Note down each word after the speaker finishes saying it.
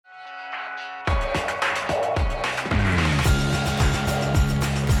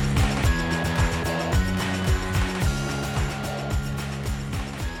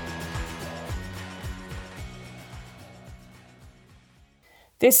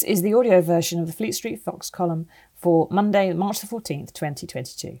This is the audio version of the Fleet Street Fox column for Monday, March the 14th,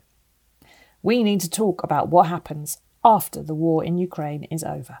 2022. We need to talk about what happens after the war in Ukraine is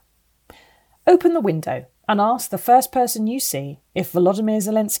over. Open the window and ask the first person you see if Volodymyr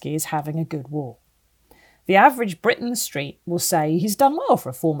Zelensky is having a good war. The average Brit in the street will say he's done well for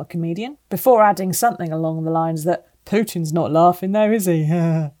a former comedian, before adding something along the lines that Putin's not laughing there, is he?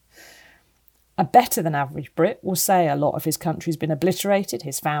 A better than average Brit will say a lot of his country's been obliterated,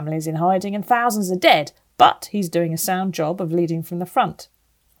 his family's in hiding and thousands are dead, but he's doing a sound job of leading from the front.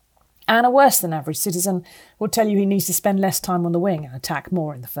 And a worse than average citizen will tell you he needs to spend less time on the wing and attack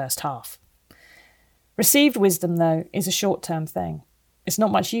more in the first half. Received wisdom, though, is a short-term thing. It's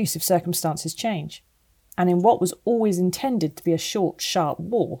not much use if circumstances change. And in what was always intended to be a short, sharp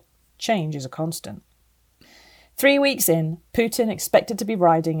war, change is a constant. 3 weeks in, Putin expected to be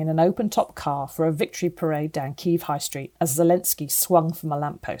riding in an open-top car for a victory parade down Kyiv High Street as Zelensky swung from a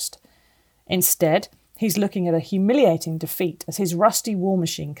lamppost. Instead, he's looking at a humiliating defeat as his rusty war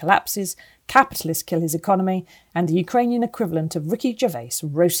machine collapses, capitalists kill his economy, and the Ukrainian equivalent of Ricky Gervais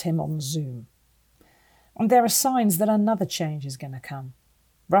roasts him on Zoom. And there are signs that another change is going to come.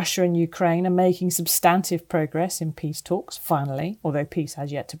 Russia and Ukraine are making substantive progress in peace talks, finally, although peace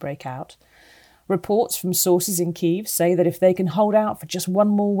has yet to break out. Reports from sources in Kyiv say that if they can hold out for just one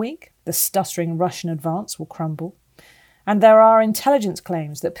more week, the stuttering Russian advance will crumble. And there are intelligence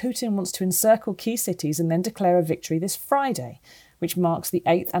claims that Putin wants to encircle key cities and then declare a victory this Friday, which marks the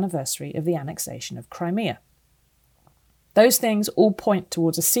 8th anniversary of the annexation of Crimea. Those things all point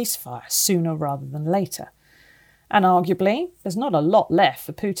towards a ceasefire sooner rather than later. And arguably, there's not a lot left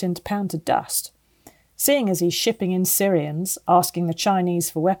for Putin to pound to dust. Seeing as he's shipping in Syrians, asking the Chinese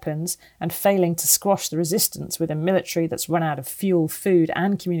for weapons, and failing to squash the resistance with a military that's run out of fuel, food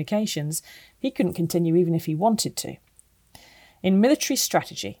and communications, he couldn't continue even if he wanted to. In military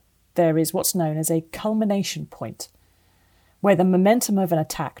strategy, there is what's known as a culmination point, where the momentum of an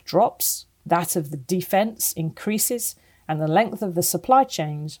attack drops, that of the defence increases, and the length of the supply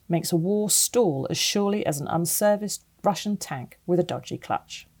chains makes a war stall as surely as an unserviced Russian tank with a dodgy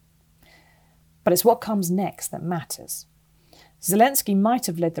clutch. But it's what comes next that matters. Zelensky might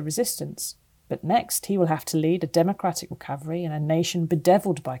have led the resistance, but next he will have to lead a democratic recovery in a nation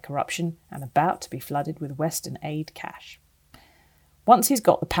bedevilled by corruption and about to be flooded with Western aid cash. Once he's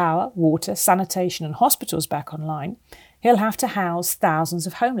got the power, water, sanitation and hospitals back online, he'll have to house thousands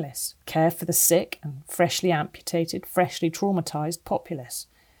of homeless, care for the sick and freshly amputated, freshly traumatised populace.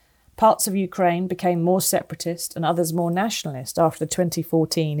 Parts of Ukraine became more separatist and others more nationalist after the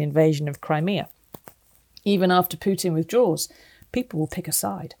 2014 invasion of Crimea. Even after Putin withdraws, people will pick a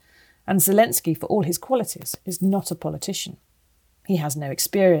side. And Zelensky, for all his qualities, is not a politician. He has no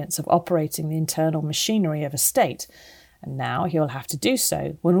experience of operating the internal machinery of a state, and now he'll have to do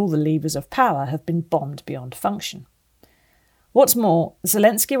so when all the levers of power have been bombed beyond function. What's more,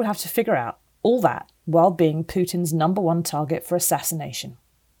 Zelensky will have to figure out all that while being Putin's number one target for assassination.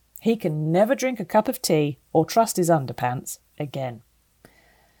 He can never drink a cup of tea or trust his underpants again.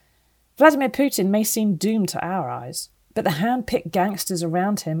 Vladimir Putin may seem doomed to our eyes, but the hand-picked gangsters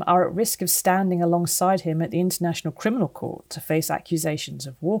around him are at risk of standing alongside him at the International Criminal Court to face accusations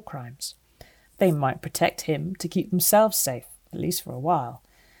of war crimes. They might protect him to keep themselves safe, at least for a while.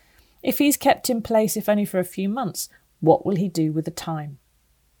 If he's kept in place, if only for a few months, what will he do with the time?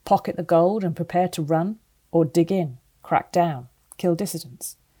 Pocket the gold and prepare to run, or dig in, crack down, kill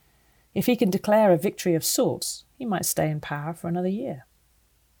dissidents? If he can declare a victory of sorts, he might stay in power for another year.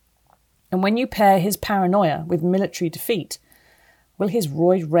 And when you pair his paranoia with military defeat, will his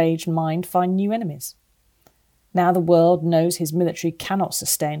roid-raged mind find new enemies? Now the world knows his military cannot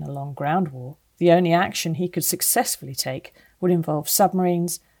sustain a long ground war, the only action he could successfully take would involve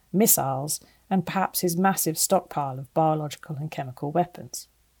submarines, missiles, and perhaps his massive stockpile of biological and chemical weapons.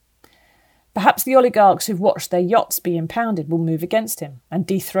 Perhaps the oligarchs who've watched their yachts be impounded will move against him and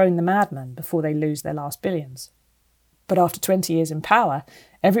dethrone the madman before they lose their last billions. But after 20 years in power,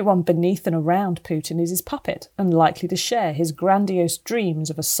 everyone beneath and around Putin is his puppet and likely to share his grandiose dreams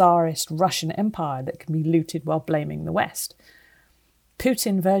of a Tsarist Russian empire that can be looted while blaming the West.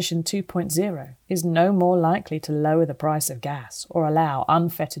 Putin version 2.0 is no more likely to lower the price of gas or allow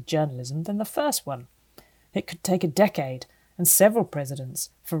unfettered journalism than the first one. It could take a decade and several presidents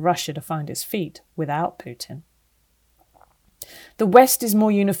for Russia to find its feet without Putin. The West is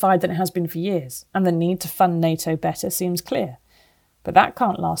more unified than it has been for years, and the need to fund NATO better seems clear. But that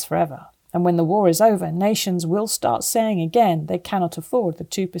can't last forever, and when the war is over, nations will start saying again they cannot afford the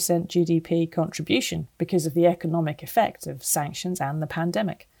 2% GDP contribution because of the economic effect of sanctions and the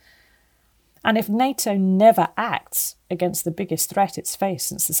pandemic. And if NATO never acts against the biggest threat it's faced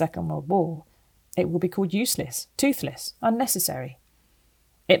since the Second World War, it will be called useless, toothless, unnecessary.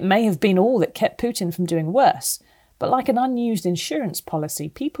 It may have been all that kept Putin from doing worse, but like an unused insurance policy,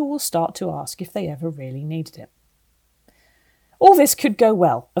 people will start to ask if they ever really needed it. All this could go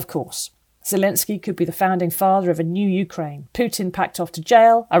well, of course. Zelensky could be the founding father of a new Ukraine, Putin packed off to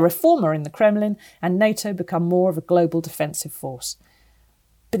jail, a reformer in the Kremlin, and NATO become more of a global defensive force.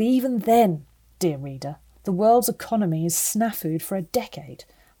 But even then, dear reader, the world's economy is snafu'd for a decade,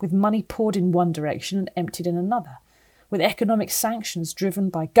 with money poured in one direction and emptied in another, with economic sanctions driven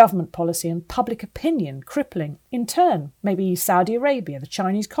by government policy and public opinion crippling, in turn, maybe Saudi Arabia, the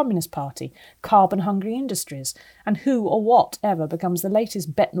Chinese Communist Party, carbon-hungry industries, and who or whatever becomes the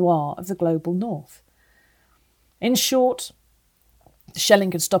latest bête noire of the global north. In short, the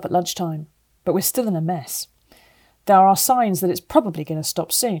shelling could stop at lunchtime, but we're still in a mess. There are signs that it's probably going to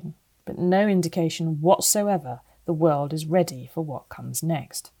stop soon, but no indication whatsoever the world is ready for what comes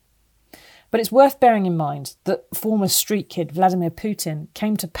next. But it's worth bearing in mind that former street kid Vladimir Putin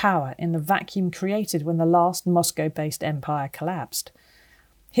came to power in the vacuum created when the last Moscow-based empire collapsed.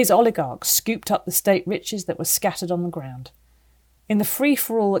 His oligarchs scooped up the state riches that were scattered on the ground. In the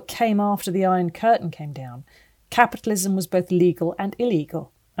free-for-all that came after the Iron Curtain came down, capitalism was both legal and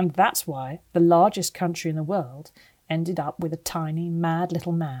illegal, and that's why the largest country in the world ended up with a tiny, mad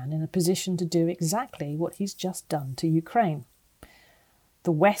little man in a position to do exactly what he's just done to Ukraine.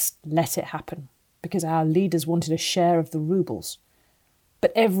 The West let it happen because our leaders wanted a share of the rubles.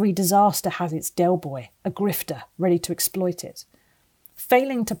 But every disaster has its Del Boy, a grifter, ready to exploit it.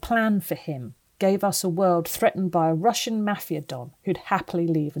 Failing to plan for him gave us a world threatened by a Russian mafia don who'd happily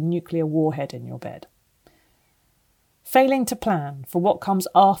leave a nuclear warhead in your bed. Failing to plan for what comes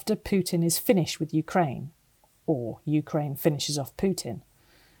after Putin is finished with Ukraine, or Ukraine finishes off Putin,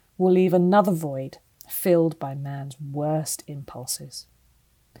 will leave another void filled by man's worst impulses.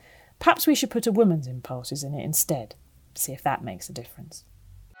 Perhaps we should put a woman's impulses in it instead, see if that makes a difference.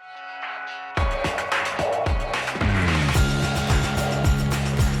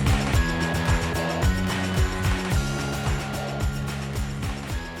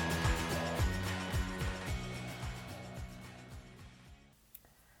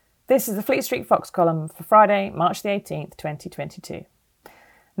 This is the Fleet Street Fox column for Friday, March the 18th, 2022.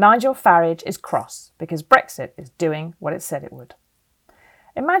 Nigel Farage is cross because Brexit is doing what it said it would.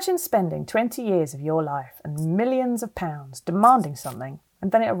 Imagine spending 20 years of your life and millions of pounds demanding something,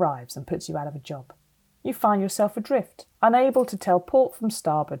 and then it arrives and puts you out of a job. You find yourself adrift, unable to tell port from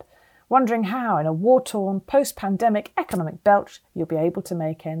starboard, wondering how, in a war-torn, post-pandemic economic belch, you'll be able to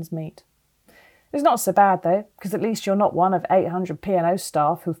make ends meet. It's not so bad, though, because at least you're not one of 800 P&O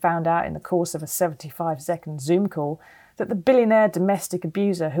staff who found out in the course of a 75-second Zoom call that the billionaire domestic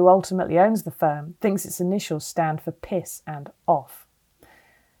abuser who ultimately owns the firm thinks its initials stand for piss and off.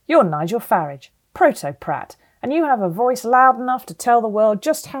 You're Nigel Farage, proto-prat, and you have a voice loud enough to tell the world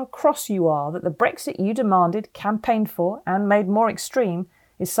just how cross you are that the Brexit you demanded, campaigned for, and made more extreme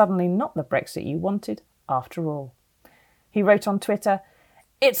is suddenly not the Brexit you wanted, after all. He wrote on Twitter,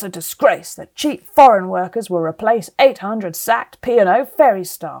 "It's a disgrace that cheap foreign workers will replace 800 sacked P&O ferry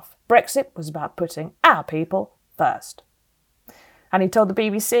staff. Brexit was about putting our people first." And he told the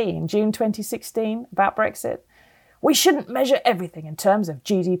BBC in June 2016 about Brexit, "We shouldn't measure everything in terms of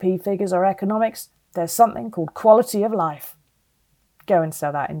GDP figures or economics. There's something called quality of life." Go and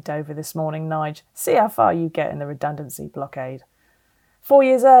sell that in Dover this morning, Nige. See how far you get in the redundancy blockade. 4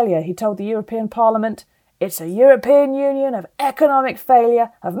 years earlier, he told the European Parliament, "It's a European Union of economic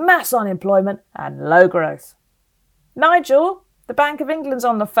failure, of mass unemployment and low growth." Nigel, the Bank of England's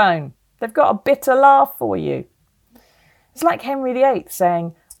on the phone. They've got a bitter laugh for you. It's like Henry VIII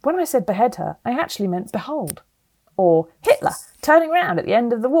saying, "When I said behead her, I actually meant behold." Or Hitler turning round at the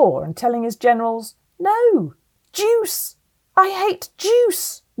end of the war and telling his generals, "No, juice! I hate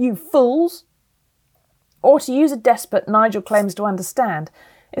juice, you fools!" Or to use a despot Nigel claims to understand,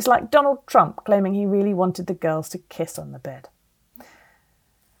 it's like Donald Trump claiming he really wanted the girls to kiss on the bed.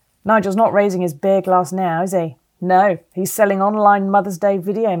 Nigel's not raising his beer glass now, is he? No, he's selling online Mother's Day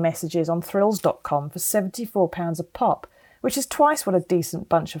video messages on thrills.com for £74 a pop, which is twice what a decent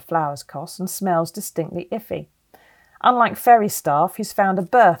bunch of flowers costs and smells distinctly iffy. Unlike ferry staff, he's found a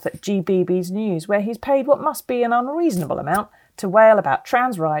berth at GBB's News where he's paid what must be an unreasonable amount to wail about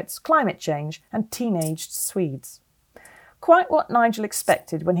trans rights, climate change and teenaged Swedes. Quite what Nigel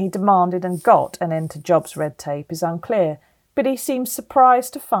expected when he demanded and got an end to jobs red tape is unclear, but he seems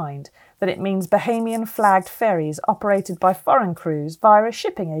surprised to find that it means Bahamian-flagged ferries operated by foreign crews via a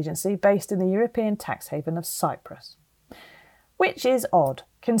shipping agency based in the European tax haven of Cyprus. which is odd,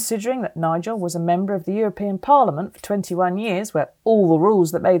 considering that Nigel was a member of the European Parliament for 21 years, where all the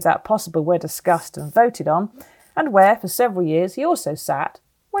rules that made that possible were discussed and voted on, and where for several years he also sat,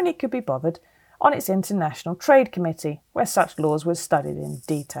 when he could be bothered, on its International Trade Committee, where such laws were studied in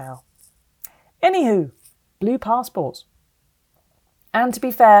detail. Anywho, blue passports. And to be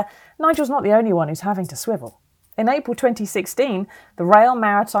fair, Nigel's not the only one who's having to swivel. In April 2016, the Rail,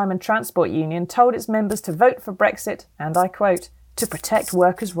 Maritime and Transport Union told its members to vote for Brexit, and I quote, to protect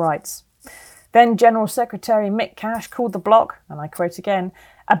workers' rights. Then General Secretary Mick Cash called the bloc, and I quote again,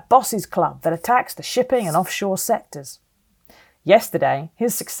 a bosses club that attacks the shipping and offshore sectors. Yesterday,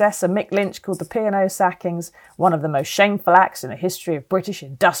 his successor Mick Lynch called the P&O sackings one of the most shameful acts in the history of British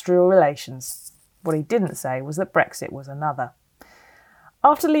industrial relations. What he didn't say was that Brexit was another.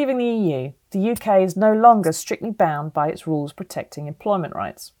 After leaving the EU, the UK is no longer strictly bound by its rules protecting employment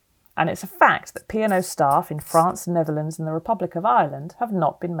rights. And it's a fact that P&O staff in France, the Netherlands and the Republic of Ireland have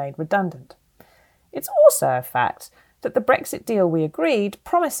not been made redundant. It's also a fact that the Brexit deal we agreed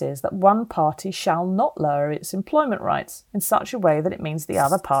promises that one party shall not lower its employment rights in such a way that it means the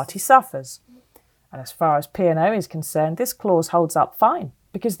other party suffers. And as far as P&O is concerned, this clause holds up fine,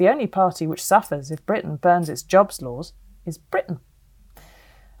 because the only party which suffers if Britain burns its jobs laws is Britain.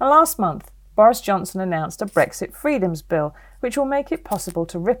 And last month, Boris Johnson announced a Brexit Freedoms Bill, which will make it possible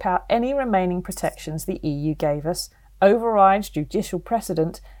to rip out any remaining protections the EU gave us, overrides judicial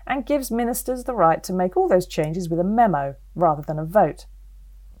precedent, and gives ministers the right to make all those changes with a memo rather than a vote.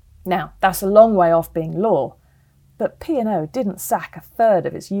 Now, that's a long way off being law, but P&O didn't sack a third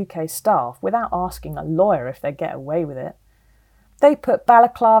of its UK staff without asking a lawyer if they'd get away with it. They put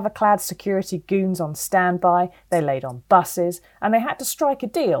balaclava-clad security goons on standby, they laid on buses, and they had to strike a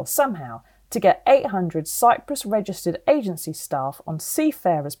deal, somehow, to get 800 Cyprus-registered agency staff on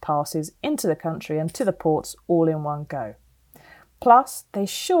seafarers' passes into the country and to the ports all in one go. Plus, they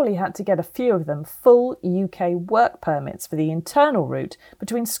surely had to get a few of them full UK work permits for the internal route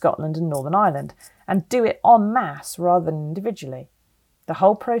between Scotland and Northern Ireland, and do it en masse rather than individually. The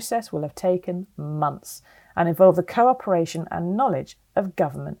whole process will have taken months, and involve the cooperation and knowledge of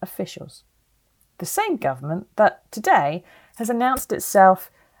government officials. The same government that today has announced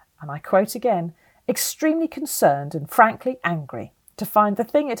itself, and I quote again, extremely concerned and frankly angry to find the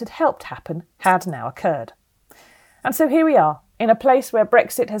thing it had helped happen had now occurred. And so here we are, in a place where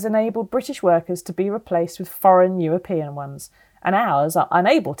Brexit has enabled British workers to be replaced with foreign European ones, and ours are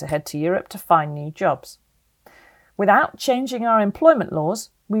unable to head to Europe to find new jobs. Without changing our employment laws,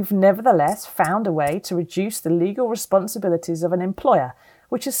 we've nevertheless found a way to reduce the legal responsibilities of an employer,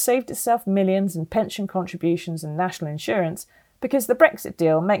 which has saved itself millions in pension contributions and national insurance, because the Brexit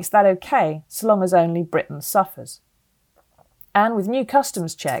deal makes that okay so long as only Britain suffers. And with new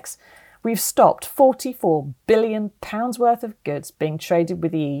customs checks, we've stopped £44 billion worth of goods being traded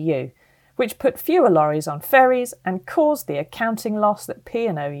with the EU, which put fewer lorries on ferries and caused the accounting loss that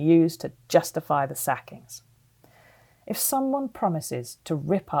P&O used to justify the sackings. If someone promises to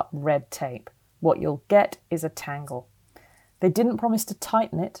rip up red tape, what you'll get is a tangle. They didn't promise to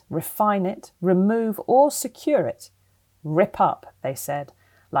tighten it, refine it, remove or secure it. Rip up, they said,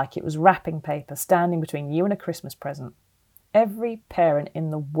 like it was wrapping paper standing between you and a Christmas present. Every parent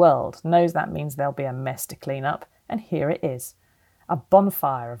in the world knows that means there'll be a mess to clean up, and here it is. A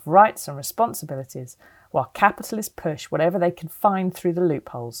bonfire of rights and responsibilities, while capitalists push whatever they can find through the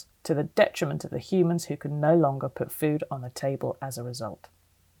loopholes, to the detriment of the humans who can no longer put food on the table as a result.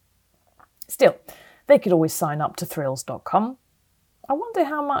 Still, they could always sign up to thrills.com. I wonder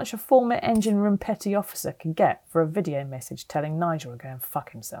how much a former engine room petty officer could get for a video message telling Nigel to go and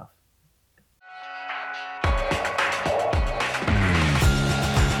fuck himself.